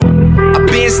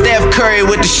Curry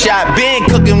with the shot, been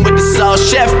cooking with the sauce,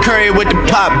 Chef Curry with the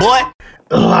pot,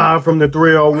 boy. Live from the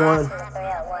 301,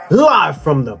 live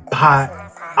from the pot.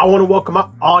 I want to welcome my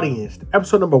audience to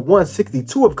episode number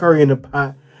 162 of Curry in the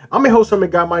Pot. I'm your host,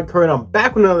 guy Mike Curry, and I'm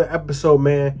back with another episode,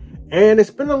 man. And it's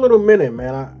been a little minute,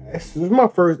 man. This is my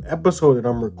first episode that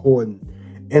I'm recording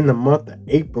in the month of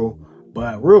April.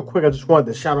 But real quick, I just wanted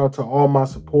to shout out to all my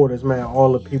supporters, man.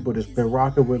 All the people that's been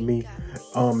rocking with me.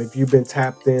 If you've been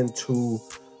tapped into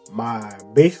my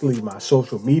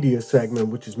social media segment,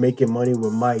 which is Making Money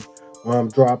with Mike, where I'm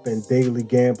dropping daily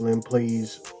gambling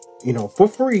plays, for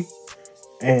free,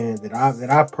 and that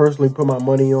I personally put my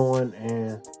money on.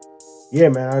 And yeah,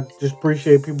 man, I just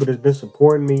appreciate people that's been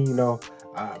supporting me.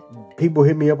 People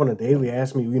hit me up on a daily,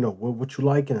 ask me, what you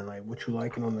liking, and like what you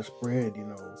liking on the spread,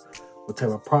 what type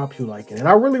of props you liking. And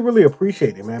I really, really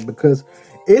appreciate it, man, because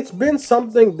it's been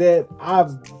something that I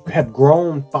have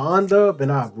grown fond of, and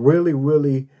I've really,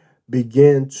 really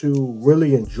began to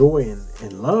really enjoy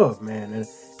and love, man.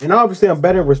 And obviously I'm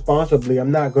betting responsibly.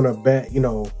 I'm not gonna bet,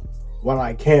 what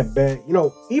I can't bet.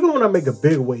 Even when I make a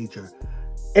big wager,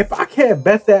 if I can't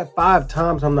bet that 5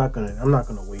 times, I'm not gonna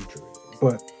wager it.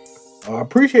 But I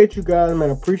appreciate you guys, man.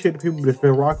 I appreciate the people that's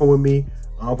been rocking with me.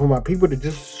 For my people that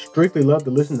just strictly love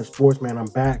to listen to sports, man, I'm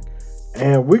back.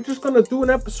 And we're just going to do an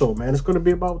episode, man. It's going to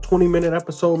be about a 20-minute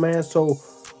episode, man. So,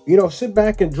 sit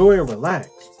back, enjoy, and relax.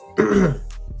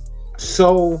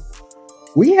 So,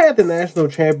 we had the national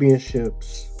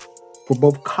championships for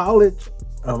both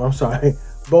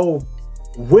both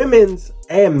women's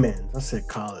and men's. I said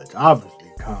college.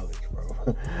 Obviously, college,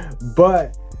 bro.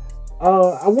 But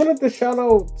I wanted to shout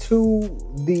out to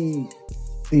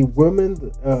the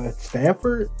women at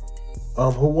Stanford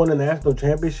who won the national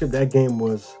championship. That game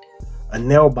was a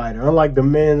nail biter. Unlike the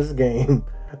men's game,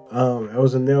 it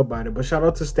was a nail biter. But shout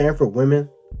out to Stanford women.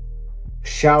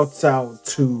 Shouts out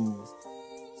to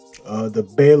the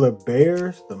Baylor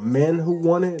Bears, the men who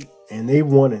won it, and they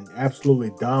won in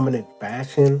absolutely dominant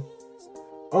fashion.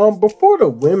 Before the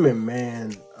women,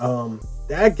 man,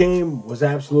 that game was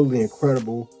absolutely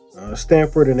incredible.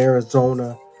 Stanford and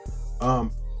Arizona.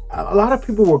 A lot of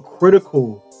people were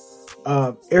critical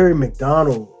of Aari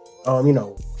McDonald.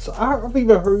 So I've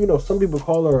even heard, some people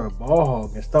call her a ball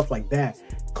hog and stuff like that.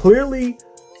 Clearly,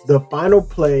 the final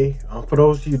play, for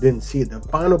those of you who didn't see it, the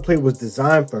final play was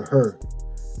designed for her.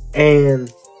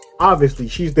 And obviously,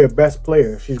 she's their best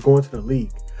player. She's going to the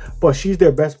league. But she's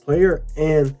their best player.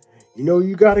 And,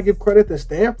 you got to give credit to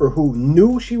Stanford, who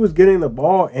knew she was getting the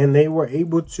ball, and they were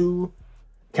able to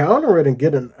counter it and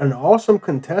get an awesome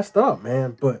contest up,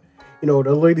 man. But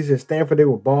the ladies at Stanford, they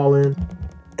were balling.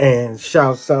 And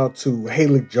shouts out to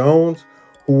Haley Jones,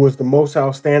 who was the most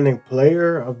outstanding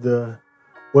player of the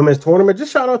women's tournament.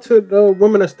 Just shout out to the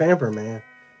women at Stanford, man.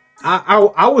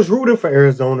 I was rooting for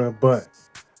Arizona, but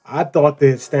I thought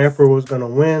that Stanford was gonna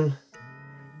win,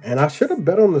 and I should have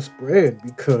bet on the spread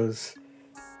because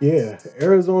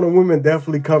Arizona women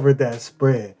definitely covered that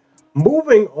spread.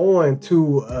 Moving on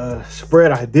to a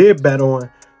spread I did bet on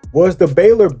was the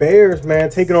Baylor Bears, man,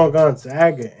 taking on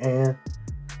Gonzaga. And,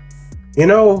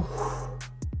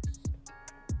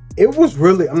 it was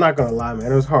really, I'm not going to lie,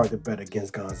 man, it was hard to bet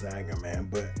against Gonzaga, man.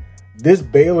 But this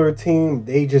Baylor team,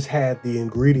 they just had the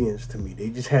ingredients to me. They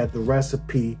just had the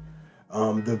recipe,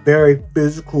 the very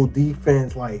physical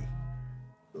defense,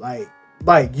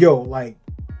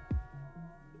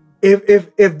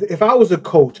 If I was a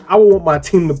coach, I would want my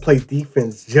team to play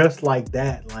defense just like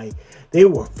that. Like, they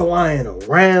were flying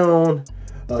around,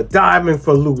 diving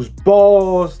for loose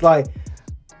balls.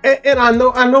 And I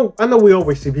know we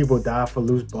always see people dive for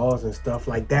loose balls and stuff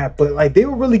like that. But they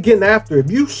were really getting after it.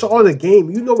 If you saw the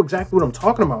game, you know exactly what I'm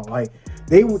talking about.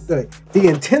 The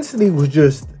intensity was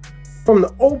just from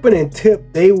the opening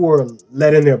tip. They were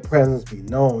letting their presence be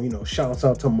known. Shouts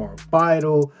out to Mark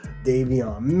Vital,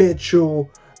 Davion Mitchell.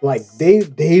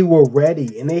 They were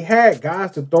ready, and they had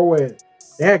guys to throw it.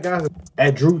 They had guys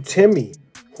at Drew Timme,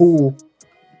 who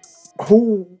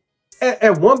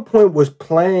at one point was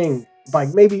playing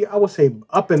maybe I would say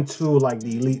up into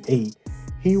the Elite Eight.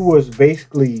 He was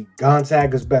basically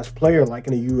Gonzaga's best player. In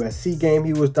a USC game,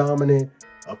 he was dominant.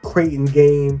 A Creighton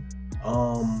game,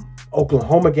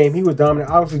 Oklahoma game, he was dominant.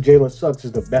 Obviously, Jalen Suggs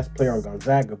is the best player on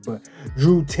Gonzaga, but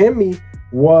Drew Timme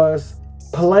was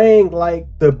playing like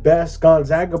the best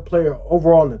Gonzaga player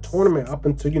overall in the tournament up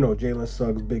until, Jalen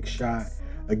Suggs' big shot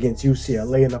against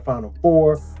UCLA in the Final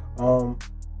Four.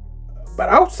 But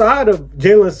outside of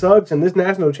Jalen Suggs in this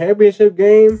national championship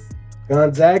game,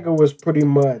 Gonzaga was pretty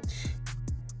much,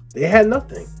 they had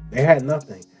nothing.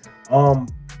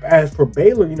 As for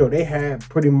Baylor, they had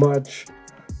pretty much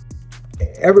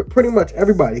pretty much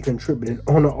everybody contributed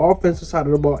on the offensive side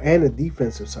of the ball and the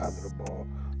defensive side of the ball.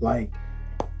 Like,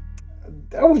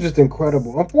 that was just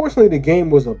incredible. Unfortunately, the game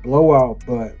was a blowout,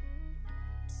 but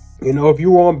if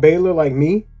you were on Baylor like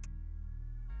me,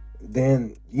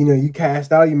 then you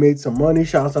cashed out, you made some money.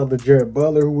 Shouts out to Jared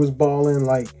Butler, who was balling.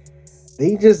 Like,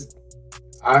 they just,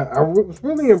 I was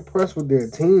really impressed with their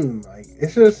team. Like,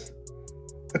 it's just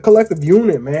a collective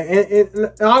unit, man.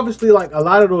 And obviously, like, a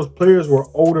lot of those players were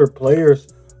older players,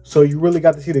 so you really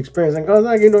got to see the experience. And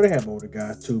Gonzaga, they have older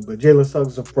guys too, but Jalen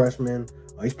Suggs is a freshman.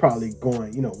 He's probably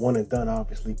going, one and done,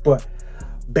 obviously. But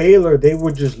Baylor, they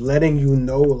were just letting you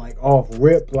know, like, off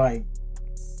rip, like,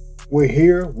 we're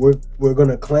here. We're going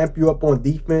to clamp you up on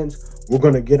defense. We're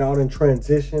going to get out in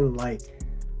transition. Like,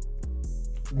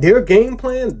 their game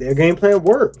plan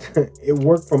worked. It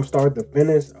worked from start to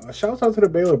finish. Shouts out to the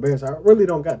Baylor Bears. I really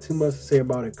don't got too much to say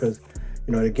about it because,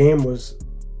 the game was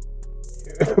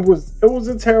it was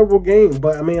a terrible game.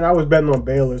 But, I mean, I was betting on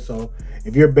Baylor. So,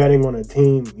 if you're betting on a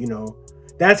team,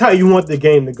 that's how you want the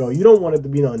game to go. You don't want it to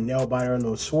be no nail biter or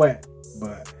no sweat.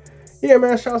 But, yeah,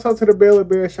 man, shouts out to the Baylor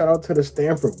Bears. Shout out to the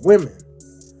Stanford women.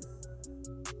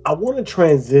 I want to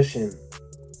transition.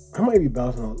 I might be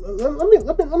bouncing on. Let me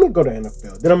go to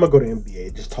NFL. Then I'm going to go to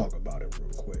NBA. Just talk about it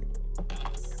real quick.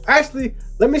 Actually,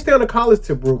 let me stay on the college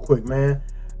tip real quick, man.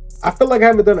 I feel like I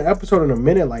haven't done an episode in a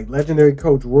minute. Like, legendary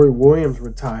coach Roy Williams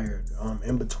retired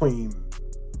in between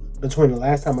the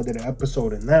last time I did an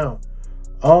episode and now.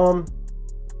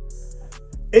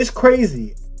 It's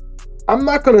crazy. I'm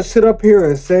not going to sit up here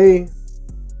and say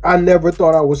I never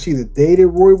thought I would see the day that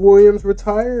Roy Williams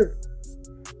retired.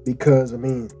 Because, I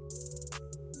mean,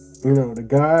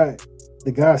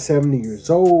 the guy's 70 years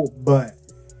old, but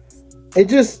it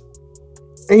just,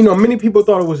 many people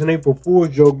thought it was an April Fool's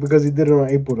joke because he did it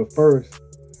on April the 1st.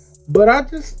 But I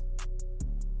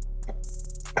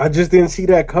just didn't see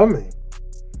that coming.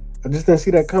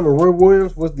 Roy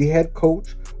Williams was the head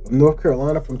coach of North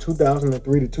Carolina from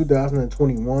 2003 to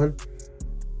 2021.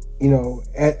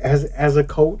 As a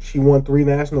coach, he won 3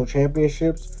 national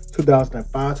championships,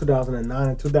 2005, 2009,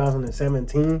 and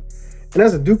 2017. And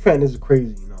as a Duke fan, this is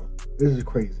crazy, This is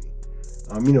crazy.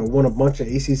 Won a bunch of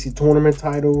ACC tournament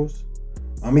titles.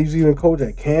 He was even coach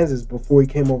at Kansas before he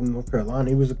came over to North Carolina.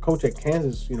 He was a coach at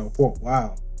Kansas, for a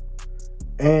while.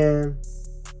 And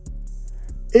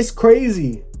it's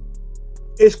crazy.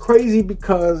 It's crazy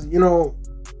because,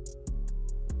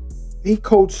 he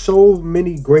coached so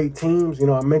many great teams.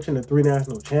 I mentioned the 3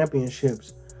 national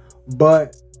championships.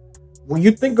 But when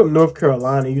you think of North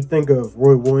Carolina, you think of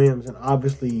Roy Williams and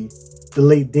obviously the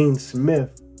late Dean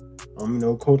Smith,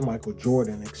 Coach Michael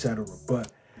Jordan, etc.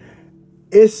 But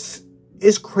it's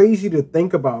crazy to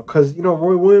think about because,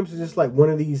 Roy Williams is just like one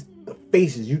of these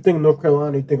faces. You think of North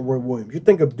Carolina, you think of Roy Williams. You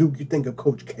think of Duke, you think of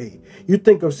Coach K. You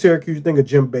think of Syracuse, you think of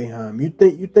Jim Boeheim. You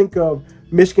think of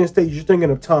Michigan State, you're thinking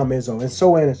of Tom Izzo, and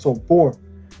so on and so forth.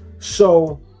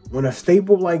 So when a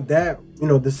staple like that,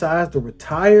 decides to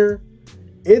retire,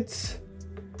 it's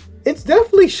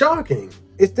definitely shocking.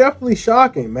 It's definitely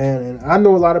shocking, man. And I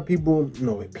know a lot of people,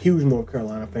 huge North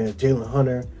Carolina fans, Jalen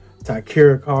Hunter,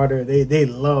 Tykera Carter, they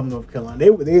love North Carolina.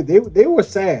 They were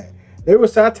sad. They were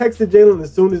sad. I texted Jalen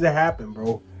as soon as it happened,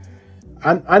 bro.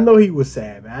 I know he was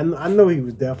sad, man. I know he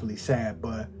was definitely sad,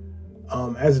 but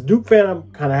as a Duke fan, I'm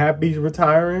kind of happy he's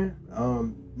retiring.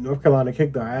 North Carolina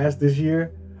kicked our ass this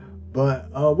year, but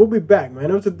we'll be back,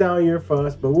 man. It was a down year for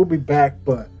us, but we'll be back.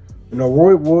 But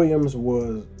Roy Williams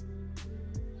was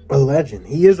a legend.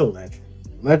 He is a legend,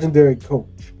 legendary coach.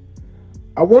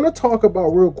 I want to talk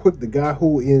about real quick the guy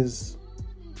who is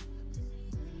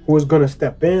going to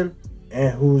step in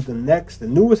and who's the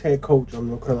newest head coach of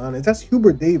North Carolina. That's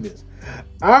Hubert Davis.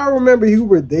 I remember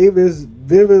Hubert Davis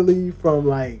vividly from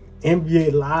like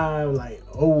NBA Live, like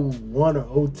 01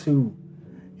 or 02.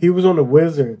 He was on the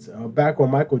Wizards back when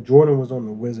Michael Jordan was on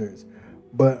the Wizards.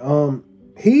 But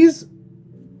he's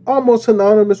almost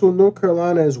synonymous with North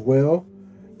Carolina as well.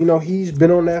 He's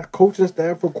been on that coaching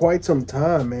staff for quite some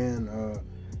time, man.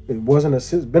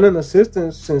 Been an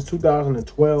assistant since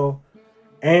 2012,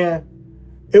 and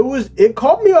it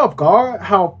caught me off guard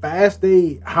how fast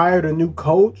they hired a new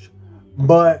coach,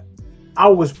 but I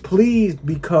was pleased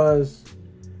because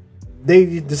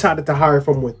they decided to hire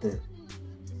from within,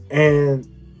 and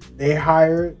they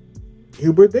hired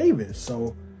Hubert Davis.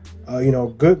 So,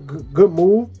 good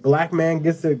move. Black man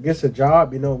gets a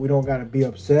job. We don't gotta be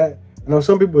upset. I know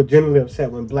some people are generally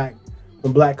upset when black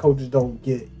coaches don't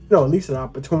get, at least an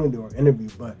opportunity or interview.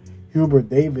 But Hubert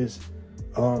Davis,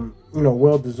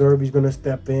 well deserved. He's going to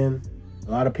step in.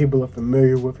 A lot of people are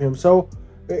familiar with him. So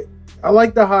I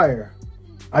like the hire.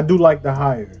 I do like the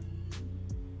hire.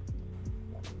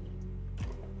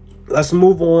 Let's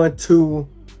move on to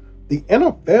the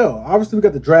NFL. Obviously, we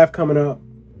got the draft coming up.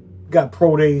 Got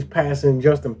pro days passing.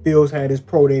 Justin Fields had his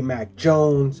pro day. Mac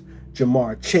Jones,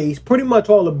 Jamar Chase. Pretty much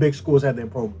all the big schools had their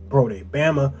pro day.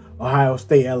 Bama, Ohio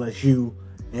State, LSU,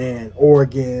 and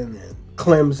Oregon, and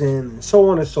Clemson, and so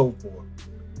on and so forth.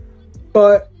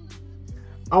 But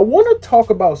I want to talk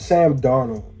about Sam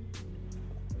Darnold,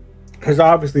 because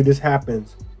obviously this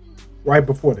happens right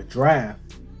before the draft.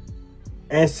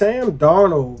 And Sam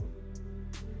Darnold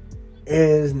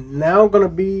is now going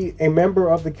to be a member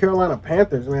of the Carolina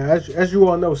Panthers. Man, as you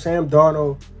all know, Sam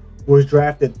Darnold was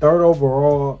drafted 3rd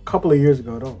overall a couple of years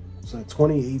ago. So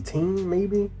 2018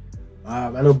 maybe. I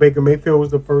know Baker Mayfield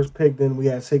was the first pick. Then we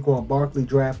had Saquon Barkley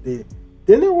drafted.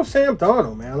 Then there was Sam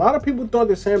Darnold, man. A lot of people thought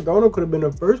that Sam Darnold could have been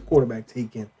the first quarterback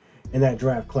taken in that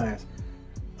draft class.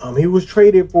 He was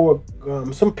traded for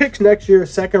some picks next year,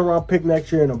 2nd round pick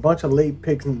next year, and a bunch of late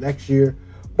picks next year.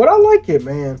 But I like it,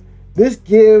 man. This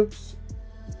gives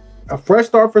a fresh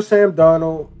start for Sam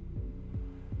Darnold.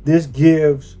 This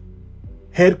gives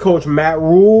head coach Matt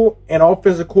Rule and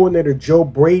offensive coordinator Joe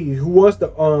Brady, who was the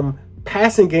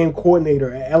passing game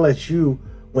coordinator at LSU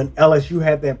when LSU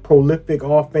had that prolific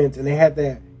offense and they had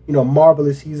that,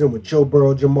 marvelous season with Joe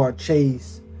Burrow, Jamar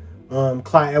Chase,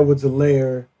 Clyde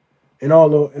Edwards-Helaire, and all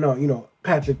the,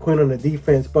 Patrick Quinn on the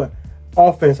defense. But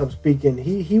offense, I'm speaking,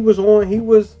 he was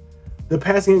the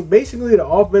passing, basically the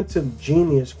offensive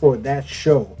genius for that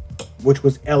show, which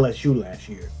was LSU last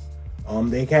year.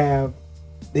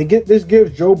 This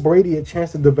gives Joe Brady a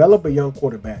chance to develop a young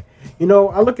quarterback. I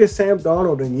look at Sam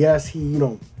Darnold, and yes, he,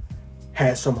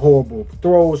 had some horrible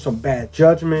throws, some bad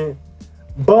judgment,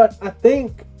 but I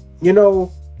think,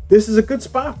 this is a good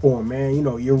spot for him, man.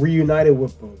 You're reunited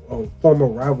with a former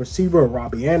wide receiver,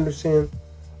 Robbie Anderson.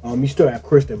 You still have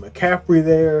Christian McCaffrey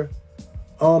there.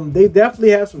 They definitely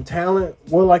have some talent.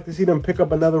 Would like to see them pick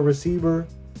up another receiver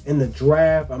in the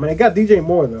draft. I mean, they got DJ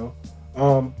Moore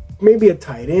though. Maybe a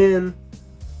tight end.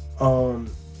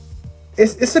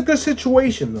 It's a good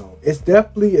situation though. It's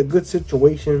definitely a good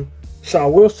situation. So I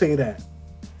will say that.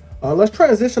 Let's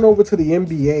transition over to the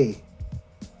NBA.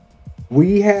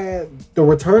 We had the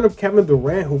return of Kevin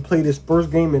Durant, who played his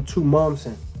first game in 2 months,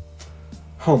 and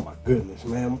oh my goodness,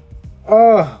 man.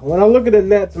 When I look at the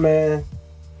Nets, man,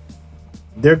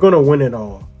 they're gonna win it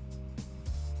all.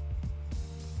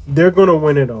 They're gonna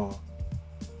win it all.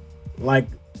 Like,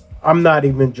 I'm not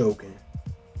even joking.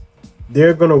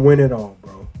 They're gonna win it all,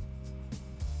 bro.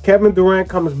 Kevin Durant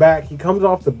comes back. He comes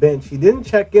off the bench. He didn't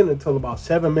check in until about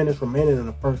 7 minutes remaining in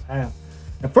the first half.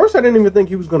 At first, I didn't even think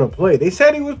he was going to play. They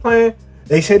said he was playing.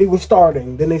 They said he was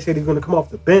starting. Then they said he was going to come off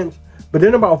the bench. But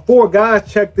then about 4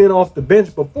 guys checked in off the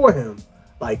bench before him,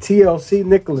 like TLC,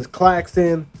 Nicholas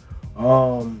Claxton.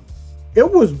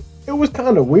 It was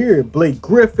kind of weird. Blake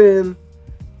Griffin.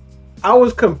 I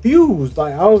was confused.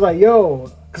 I was like,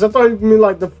 yo, because I thought he would be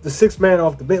like the 6th man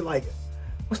off the bench. Like,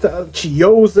 what's the other?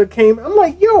 Chioza came. I'm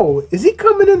like, yo, is he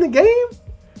coming in the game?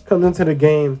 Comes into the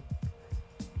game.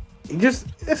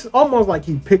 It's almost like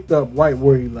he picked up right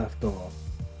where he left off.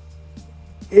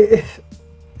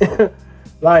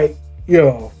 Like,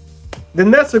 yo, the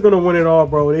Nets are going to win it all,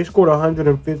 bro. They scored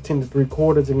 115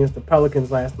 3/4 against the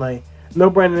Pelicans last night. No,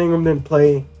 Brandon Ingram didn't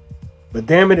play. But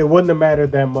damn it, it wouldn't have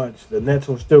mattered that much. The Nets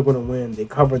were still going to win. They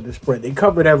covered the spread. They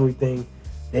covered everything.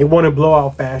 They won in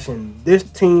blowout fashion. This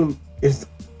team is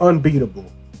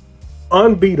unbeatable.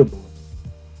 Unbeatable.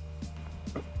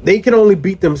 They can only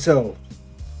beat themselves.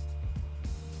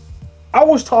 I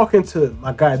was talking to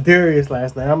my guy Darius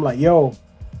last night. I'm like, yo,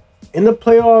 in the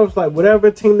playoffs, like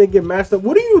whatever team they get matched up,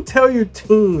 what do you tell your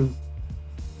team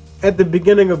at the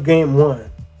beginning of game 1?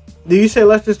 Do you say,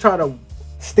 let's just try to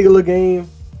steal a game?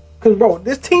 Because, bro,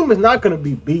 this team is not going to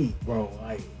be beat, bro.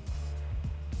 Like,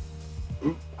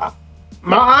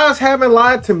 my eyes haven't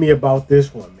lied to me about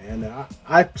this one, man.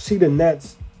 I see the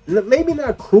Nets, maybe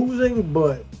not cruising,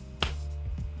 but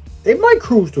they might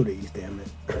cruise through the East, damn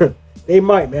it. They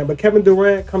might, man. But Kevin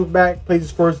Durant comes back, plays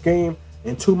his first game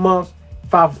in 2 months,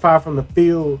 5 for 5 from the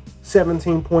field,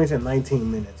 17 points in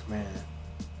 19 minutes, man.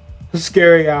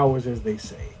 Scary hours, as they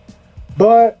say.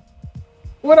 But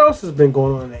what else has been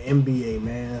going on in the NBA,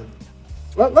 man?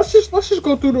 Let's just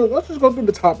go through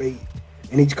the top 8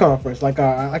 in each conference, like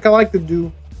I like to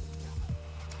do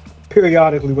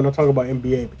periodically when I talk about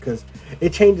NBA, because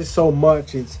it changes so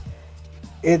much.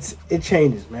 It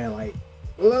changes, man. Like,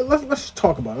 let's just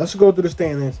talk about it. Let's go through the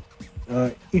standings,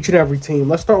 each and every team.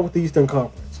 Let's start with the Eastern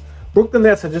Conference. Brooklyn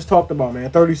Nets, I just talked about, man,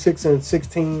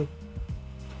 36-16.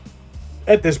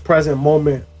 At this present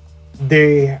moment,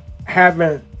 they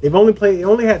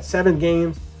only had 7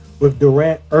 games with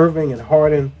Durant, Irving, and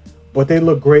Harden But they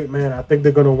look great, man. I think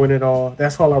they're going to win it all.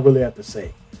 That's all I really have to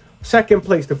say. Second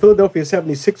place, the Philadelphia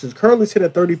 76ers currently sit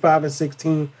at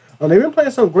 35-16. They've been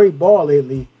playing some great ball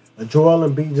lately. Joel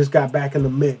Embiid just got back in the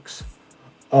mix.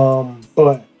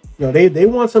 But they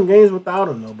won some games without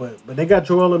him though. But they got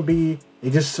Joel Embiid. They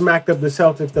just smacked up the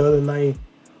Celtics the other night.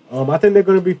 I think they're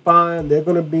going to be fine. They're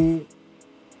going to be,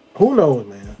 who knows,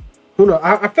 man? Who knows?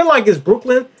 I feel like it's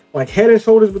Brooklyn, like head and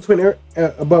shoulders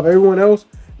above everyone else.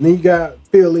 And then you got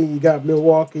Philly, you got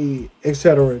Milwaukee, et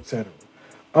cetera, et cetera.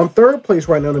 Third place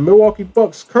right now, the Milwaukee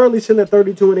Bucks currently sitting at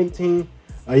 32-18.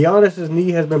 Giannis's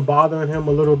knee has been bothering him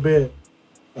a little bit.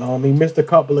 He missed a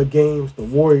couple of games, the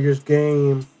Warriors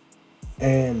game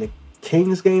and the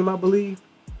Kings game, I believe.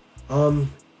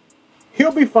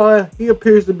 He'll be fine. He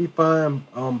appears to be fine.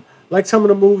 Like some of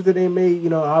the moves that they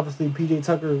made, obviously PJ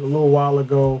Tucker a little while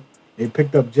ago. They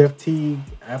picked up Jeff Teague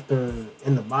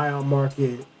in the buyout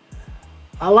market.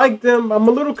 I like them. I'm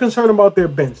a little concerned about their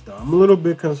bench, though. I'm a little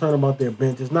bit concerned about their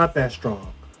bench. It's not that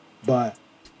strong. But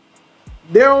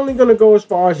they're only going to go as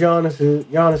far as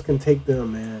Giannis can take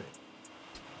them, man.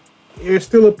 It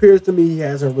still appears to me he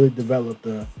hasn't really developed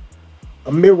a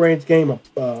mid-range game,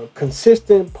 a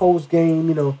consistent post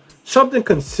game, something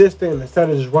consistent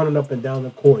instead of just running up and down the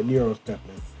court and Euro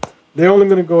stepping. They're only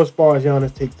going to go as far as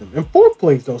Giannis takes them. In fourth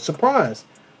place, though, surprise.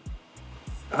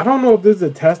 I don't know if this is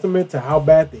a testament to how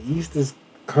bad the East is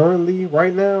currently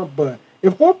right now, but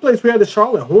in fourth place, we had the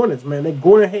Charlotte Hornets, man.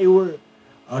 Gordon Hayward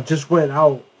just went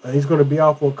out. He's going to be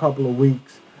out for a couple of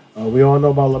weeks. We all know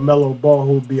about LaMelo Ball,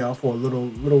 who will be out for a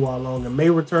little while longer. May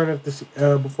return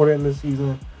before the end of the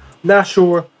season. Not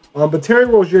sure. But Terry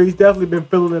Rozier, he's definitely been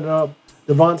filling it up.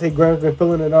 Devontae Graham's been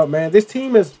filling it up, man. This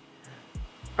team is...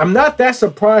 I'm not that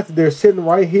surprised that they're sitting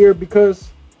right here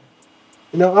because,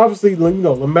 obviously,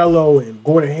 LaMelo and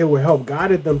Gordon Hayward helped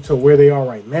guided them to where they are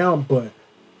right now, but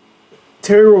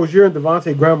Terry Rozier and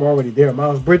Devontae Graham are already there.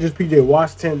 Miles Bridges, P.J.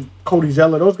 Washington, Cody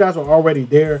Zeller, those guys are already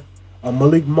there.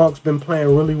 Malik Monk's been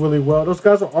playing really, really well. Those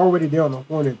guys are already there on the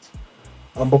Hornets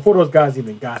before those guys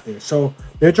even got there. So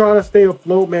they're trying to stay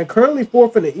afloat, man. Currently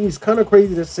fourth in the East. Kind of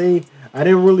crazy to say. I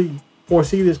didn't really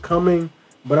foresee this coming,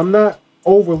 but I'm not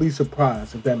overly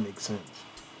surprised, if that makes sense.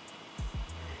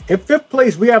 In fifth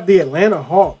place, we have the Atlanta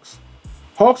Hawks.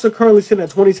 Hawks are currently sitting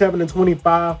at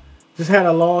 27-25. Just had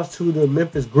a loss to the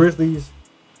Memphis Grizzlies.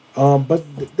 But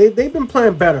they've been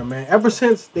playing better, man. Ever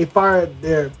since they fired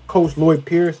their coach, Lloyd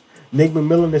Pierce, Nick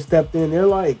McMillan has stepped in.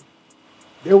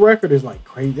 Their record is like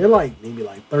crazy. They're like maybe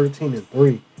like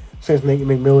 13-3 since Nick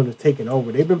McMillan has taken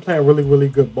over. They've been playing really, really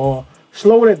good ball.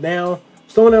 Slowing down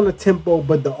the tempo,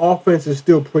 but the offense is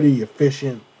still pretty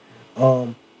efficient.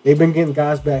 They've been getting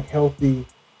guys back healthy.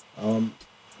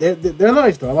 They're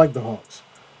nice, though. I like the Hawks.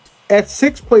 At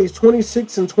sixth place,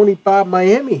 26-25,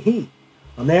 Miami Heat.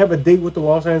 They have a date with the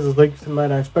Los Angeles Lakers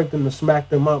tonight. I expect them to smack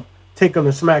them up, take them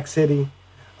to Smack City.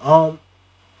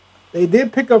 They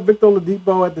did pick up Victor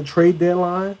Oladipo at the trade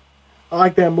deadline. I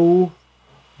like that move.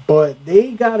 But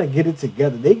they got to get it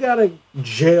together. They got to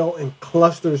gel and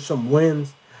cluster some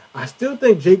wins. I still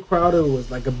think Jay Crowder was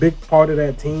like a big part of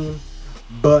that team.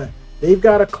 But they've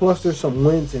got to cluster some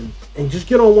wins and just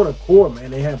get on one accord,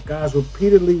 man. They have guys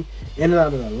repeatedly in and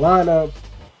out of the lineup.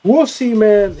 We'll see,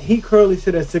 man. He currently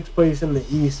sits at sixth place in the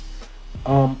East.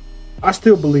 I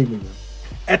still believe in them.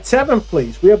 At seventh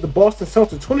place, we have the Boston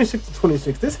Celtics,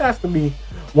 26-26. This has to be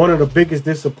one of the biggest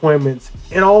disappointments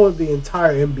in all of the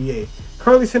entire NBA.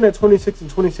 Currently sitting at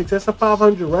 26-26. That's a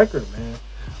 500 record,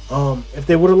 man. If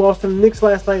they would have lost to the Knicks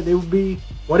last night, they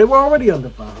were already under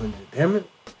 500. Damn it.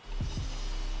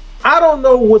 I don't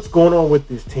know what's going on with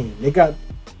this team.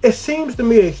 It seems to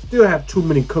me they still have too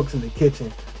many cooks in the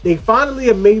kitchen. They finally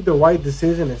have made the right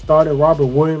decision and started Robert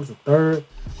Williams III.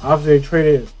 Obviously, they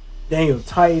traded Daniel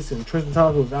Tice and Tristan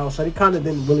Thompson was out, so they kind of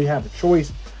didn't really have a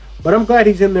choice. But I'm glad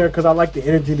he's in there because I like the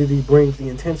energy that he brings, the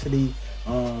intensity,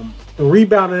 the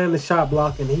rebounding and the shot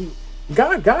blocking.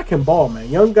 God can ball, man.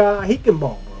 Young guy, he can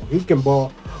ball, bro. He can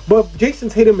ball. But Jason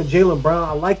Tatum and Jaylen Brown,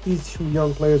 I like these two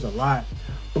young players a lot.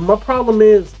 But my problem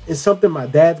is something my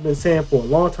dad's been saying for a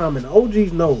long time, and the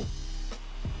OGs know.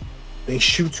 They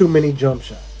shoot too many jump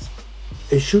shots.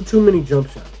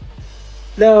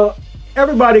 Now,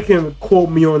 everybody can quote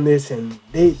me on this, and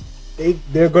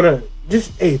they're gonna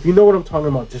just, hey, if you know what I'm talking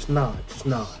about, just nod.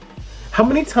 How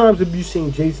many times have you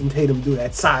seen Jason Tatum do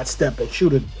that sidestep and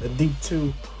shoot a deep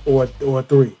two or a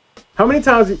three? How many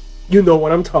times you know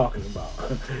what I'm talking about?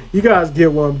 You guys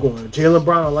get where I'm going. Jaylen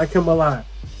Brown, I like him a lot.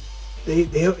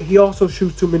 He also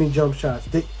shoots too many jump shots.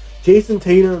 Jason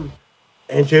Tatum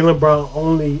and Jaylen Brown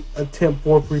only attempt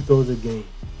 4 free throws a game.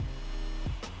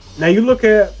 Now you look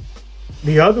at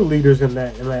the other leaders in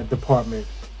that department.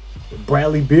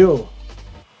 Bradley Beal,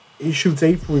 he shoots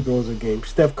 8 free throws a game.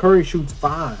 Steph Curry shoots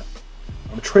 5.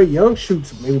 Trae Young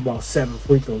shoots maybe about 7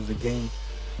 free throws a game.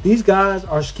 These guys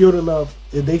are skilled enough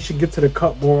that they should get to the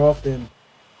cup more often.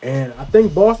 And I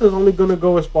think Boston's only going to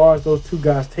go as far as those two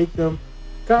guys take them.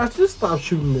 Guys, just stop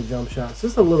shooting the jump shots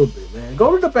just a little bit, man.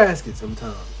 Go to the basket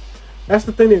sometimes. That's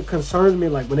the thing that concerns me.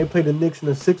 Like when they play the Knicks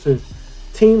and the Sixers,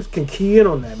 teams can key in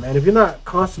on that, man. If you're not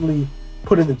constantly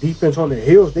putting the defense on their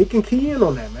heels, they can key in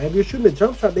on that, man. If you're shooting a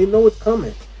jump shot, they know it's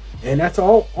coming. And that's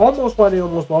almost why they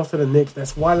almost lost to the Knicks.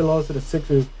 That's why they lost to the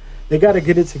Sixers. They got to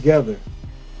get it together.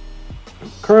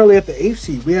 Currently at the 8th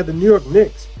seed, we have the New York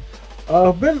Knicks.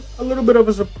 Been a little bit of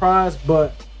a surprise,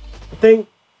 but I think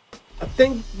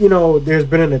there's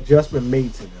been an adjustment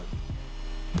made to them.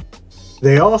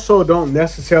 They also don't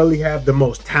necessarily have the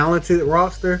most talented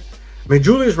roster. I mean,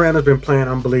 Julius Randle's been playing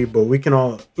unbelievable. We can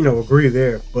all, agree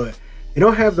there. But they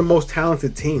don't have the most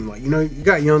talented team. Like, you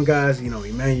got young guys,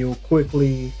 Emmanuel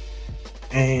Quickly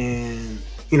and,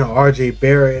 RJ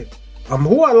Barrett,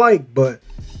 who I like, but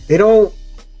they don't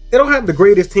have the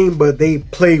greatest team, but they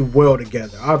play well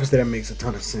together. Obviously, that makes a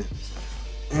ton of sense.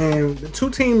 And the two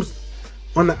teams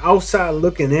on the outside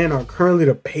looking in are currently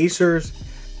the Pacers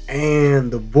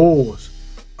and the Bulls.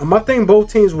 I think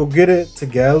both teams will get it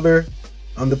together.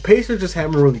 The Pacers just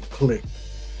haven't really clicked.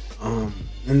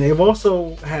 And they've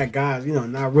also had guys,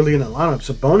 not really in the lineup.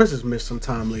 Sabonis has missed some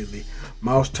time lately.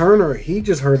 Miles Turner, he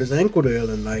just hurt his ankle the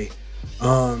other night.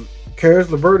 Caris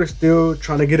LeVert is still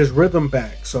trying to get his rhythm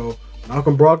back. So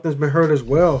Malcolm Brogdon's been hurt as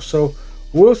well. So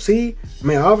we'll see. I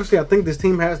mean, obviously, I think this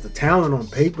team has the talent on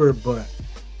paper, but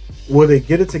will they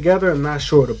get it together? I'm not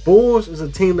sure. The Bulls is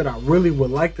a team that I really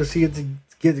would like to see it to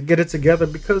get it together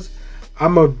because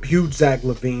I'm a huge Zach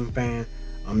LaVine fan.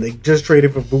 They just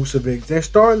traded for Vucevic. They're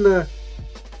starting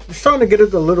to get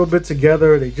it a little bit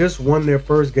together. They just won their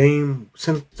first game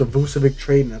since the Vucevic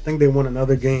trade, and I think they won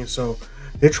another game. So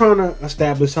they're trying to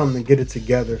establish something to get it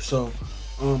together. So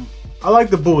I like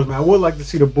the Bulls, man. I would like to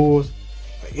see the Bulls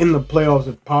in the playoffs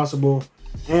if possible.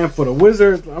 And for the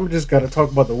Wizards, I'm just got to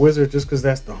talk about the Wizards just because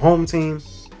that's the home team.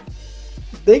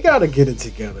 They got to get it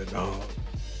together, dog.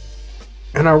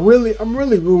 And I'm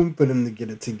really rooting for them to get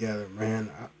it together,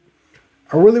 man.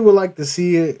 I really would like to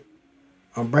see it.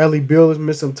 Bradley Beal has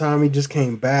missed some time. He just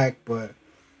came back, but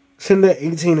sitting at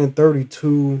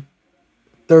 18-32,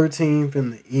 13th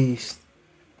in the East.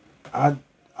 I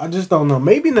just don't know.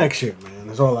 Maybe next year, man.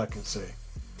 That's all I can say.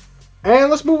 And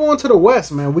let's move on to the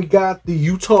West, man. We got the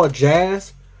Utah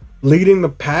Jazz leading the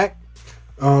pack.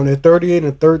 They're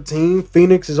 38-13.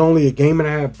 Phoenix is only a game and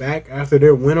a half back after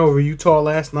their win over Utah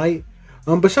last night.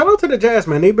 But shout out to the Jazz,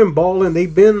 man. They've been balling.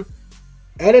 They've been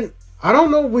at it. I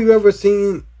don't know if we've ever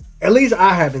seen, at least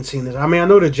I haven't seen this. I mean, I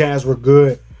know the Jazz were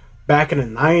good back in the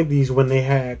 90s when they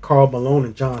had Karl Malone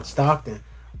and John Stockton.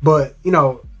 But,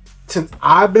 since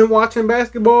I've been watching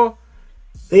basketball,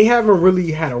 they haven't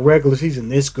really had a regular season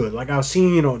this good. Like I've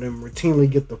seen, them routinely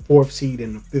get the 4th seed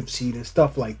and the 5th seed and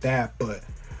stuff like that. But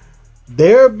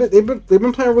they've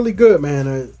been playing really good,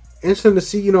 man. Interesting to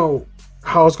see,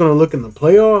 how it's going to look in the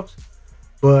playoffs.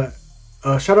 But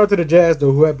shout out to the Jazz,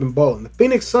 though, who have been balling. The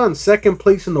Phoenix Suns, 2nd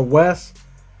place in the West.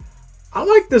 I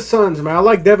like the Suns, man. I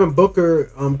like Devin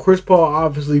Booker. Chris Paul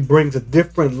obviously brings a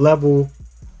different level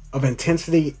of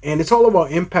intensity, and it's all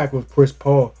about impact with Chris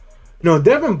Paul.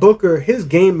 Devin Booker, his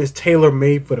game is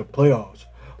tailor-made for the playoffs.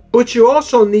 But you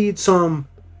also need some,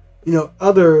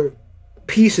 other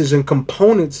pieces and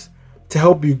components to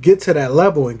help you get to that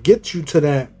level and get you to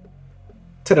that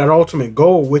ultimate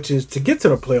goal, which is to get to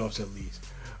the playoffs at least.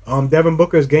 Devin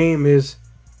Booker's game is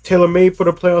tailor-made for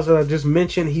the playoffs, as I just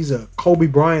mentioned. He's a Kobe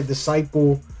Bryant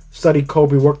disciple, studied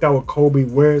Kobe, worked out with Kobe,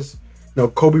 wears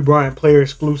Kobe Bryant player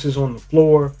exclusives on the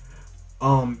floor.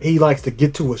 He likes to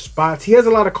get to his spots. He has a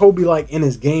lot of Kobe-like in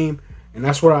his game, and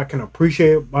that's what I can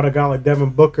appreciate about a guy like Devin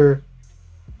Booker.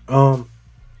 So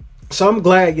I'm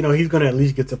glad, he's going to at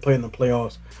least get to play in the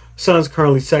playoffs. Suns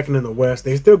currently 2nd in the West.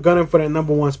 They're still gunning for that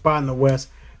number 1 spot in the West,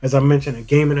 as I mentioned, a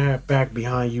game and a half back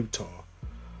behind Utah.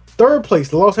 3rd place,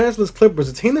 the Los Angeles Clippers,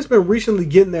 a team that's been recently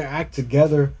getting their act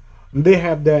together. They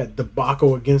have that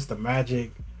debacle against the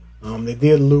Magic. They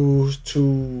did lose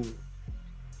to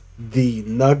the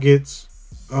Nuggets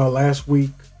last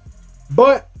week,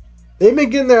 but they've been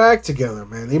getting their act together,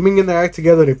 man. They've been getting their act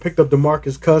together. They picked up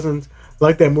DeMarcus Cousins,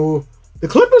 like that move. The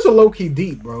Clippers are low-key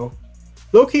deep, bro.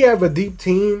 Low-key have a deep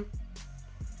team.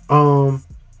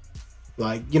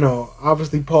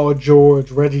 Obviously Paul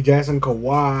George, Reggie Jackson,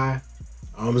 Kawhi,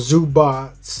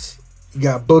 Zubats. You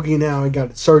got Boogie now. You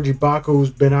got Serge Ibaka, who's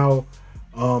been out.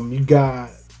 You got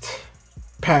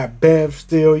Pat Bev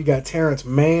still. You got Terrence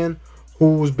Mann,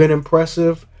 who's been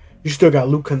impressive. You still got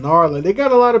Luke Kennard. Like, they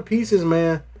got a lot of pieces,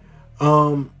 man.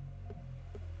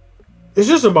 It's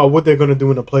just about what they're going to do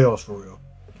in the playoffs for real.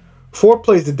 Fourth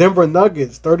place, the Denver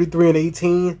Nuggets,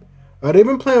 33-18. They've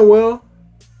been playing well.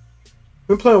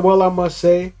 I must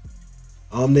say.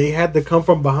 They had to come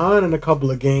from behind in a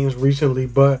couple of games recently,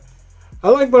 but I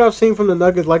like what I've seen from the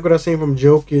Nuggets. Like what I've seen from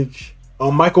Jokic.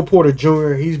 Michael Porter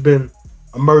Jr., he's been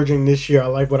emerging this year. I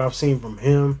like what I've seen from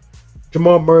him.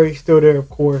 Jamal Murray still there, of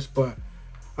course, but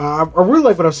I really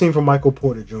like what I've seen from Michael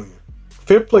Porter Jr.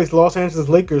 Fifth place, Los Angeles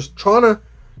Lakers, trying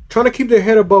to keep their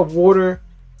head above water.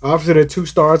 Obviously, their two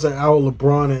stars are out,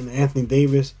 LeBron and Anthony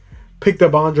Davis. Picked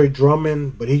up Andre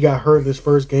Drummond, but he got hurt this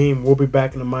first game. We'll be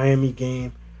back in the Miami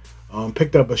game.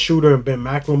 Picked up a shooter in Ben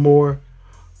McLemore.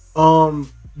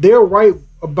 They're right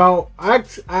about. I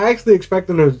actually expect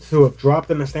them to have dropped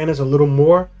in the standings a little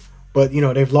more, but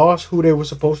they've lost who they were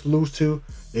supposed to lose to.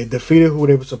 They defeated who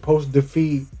they were supposed to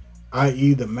defeat,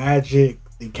 i.e. the Magic,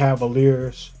 the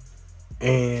Cavaliers,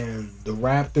 and the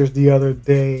Raptors the other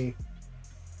day.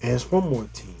 And it's one more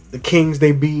team. The Kings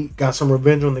they beat. Got some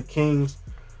revenge on the Kings.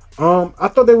 I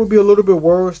thought they would be a little bit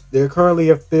worse. They're currently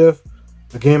at 5th,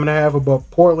 a game and a half above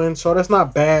Portland, so that's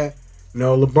not bad.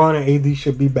 LeBron and AD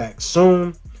should be back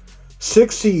soon.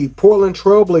 6th seed, Portland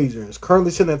Trailblazers,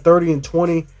 currently sitting at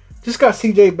 30-20. Just got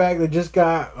CJ back. They just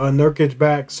got Nurkic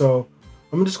back, so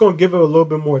I'm just going to give it a little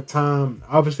bit more time.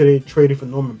 Obviously, they traded for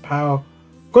Norman Powell.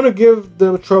 I'm going to give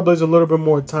the Trailblazers a little bit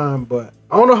more time, but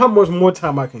I don't know how much more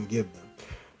time I can give them.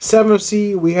 7th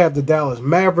seed, we have the Dallas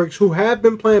Mavericks, who have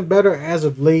been playing better as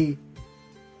of late.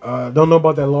 Don't know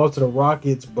about that loss to the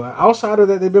Rockets, but outside of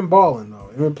that, they've been balling, though.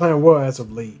 They've been playing well as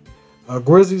of late.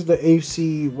 Grizzlies, the 8th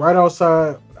seed, right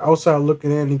outside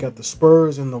looking in. You got the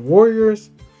Spurs and the Warriors,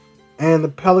 and the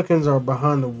Pelicans are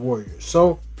behind the Warriors.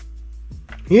 So,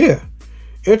 yeah,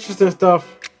 interesting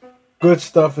stuff. Good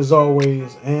stuff as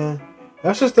always, and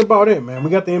that's just about it, man. We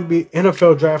got the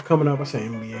NFL draft coming up. I say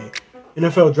NBA.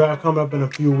 NFL draft coming up in a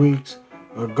few weeks.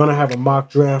 We're going to have a mock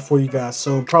draft for you guys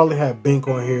soon. Probably have Bink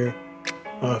on here,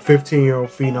 15-year-old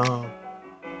phenom.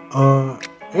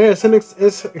 It's an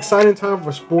exciting time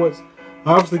for sports.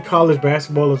 Obviously, college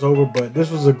basketball is over, but this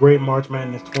was a great March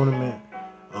Madness tournament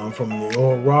from the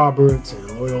Oral Roberts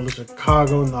and Loyola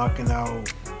Chicago knocking out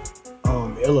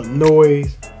Illinois.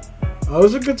 It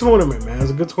was a good tournament, man. It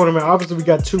was a good tournament. Obviously, we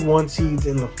got 2 1 seeds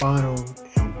in the final,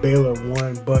 and Baylor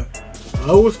won, but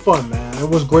it was fun, man. It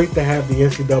was great to have the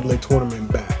NCAA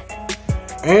tournament back.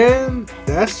 And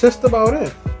that's just about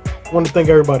it. I want to thank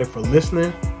everybody for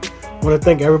listening. I want to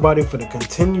thank everybody for the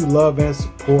continued love and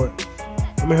support.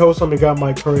 I'm your host, I'm the guy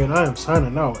Mike Curry, and I am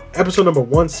signing out. Episode number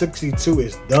 162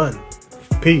 is done.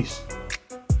 Peace.